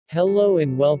Hello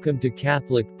and welcome to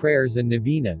Catholic Prayers and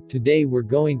Novena. Today we're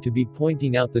going to be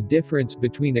pointing out the difference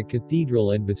between a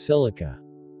cathedral and basilica.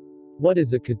 What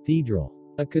is a cathedral?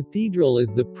 A cathedral is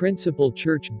the principal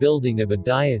church building of a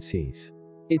diocese.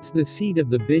 It's the seat of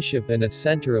the bishop and a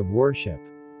center of worship.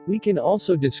 We can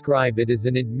also describe it as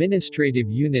an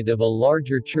administrative unit of a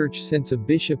larger church since a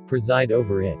bishop presides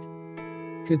over it.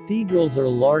 Cathedrals are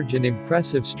large and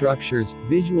impressive structures,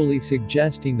 visually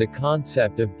suggesting the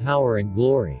concept of power and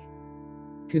glory.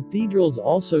 Cathedrals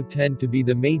also tend to be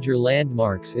the major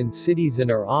landmarks in cities and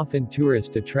are often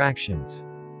tourist attractions.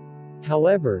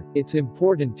 However, it's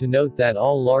important to note that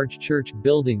all large church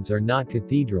buildings are not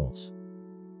cathedrals.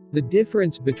 The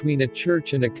difference between a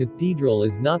church and a cathedral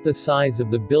is not the size of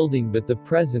the building but the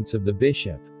presence of the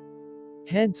bishop.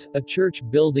 Hence, a church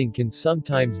building can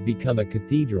sometimes become a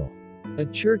cathedral. A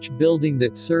church building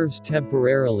that serves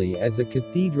temporarily as a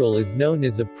cathedral is known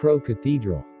as a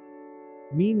pro-cathedral.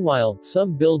 Meanwhile,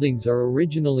 some buildings are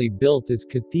originally built as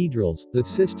cathedrals. The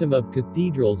system of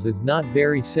cathedrals is not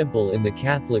very simple in the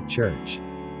Catholic Church.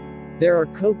 There are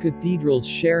co-cathedrals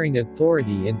sharing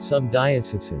authority in some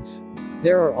dioceses.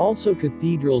 There are also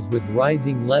cathedrals with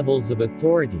rising levels of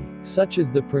authority, such as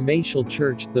the primatial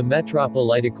church, the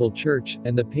metropolitical church,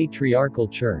 and the patriarchal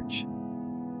church.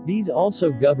 These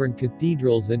also govern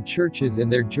cathedrals and churches in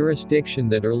their jurisdiction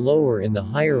that are lower in the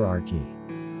hierarchy.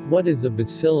 What is a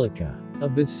basilica? A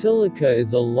basilica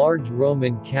is a large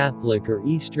Roman Catholic or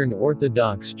Eastern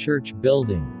Orthodox church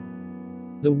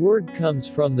building. The word comes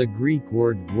from the Greek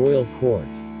word royal court.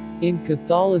 In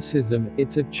Catholicism,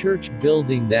 it's a church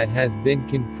building that has been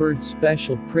conferred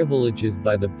special privileges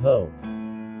by the Pope.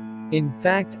 In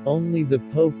fact, only the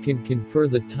Pope can confer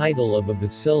the title of a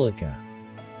basilica.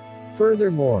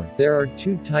 Furthermore, there are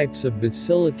two types of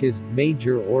basilicas,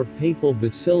 major or papal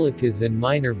basilicas and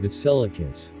minor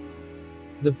basilicas.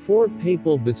 The four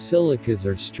papal basilicas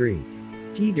are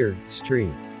St. Peter,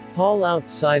 St. Paul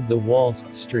outside the walls,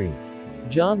 St.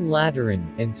 John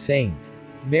Lateran, and St.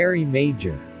 Mary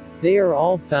Major. They are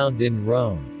all found in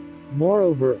Rome.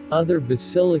 Moreover, other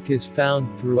basilicas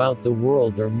found throughout the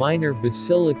world are minor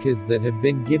basilicas that have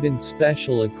been given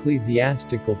special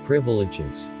ecclesiastical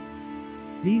privileges.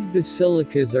 These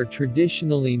basilicas are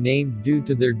traditionally named due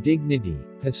to their dignity,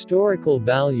 historical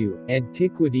value,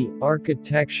 antiquity,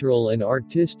 architectural and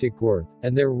artistic worth,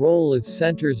 and their role as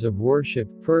centers of worship.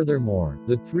 Furthermore,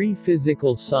 the three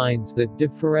physical signs that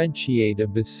differentiate a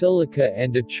basilica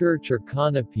and a church are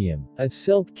canopium, a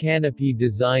silk canopy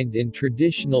designed in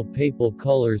traditional papal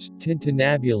colors,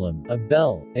 tintinnabulum, a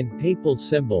bell, and papal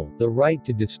symbol, the right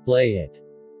to display it.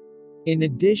 In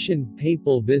addition,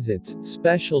 papal visits,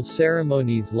 special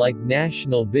ceremonies like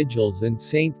national vigils and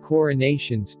saint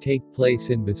coronations take place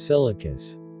in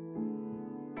basilicas.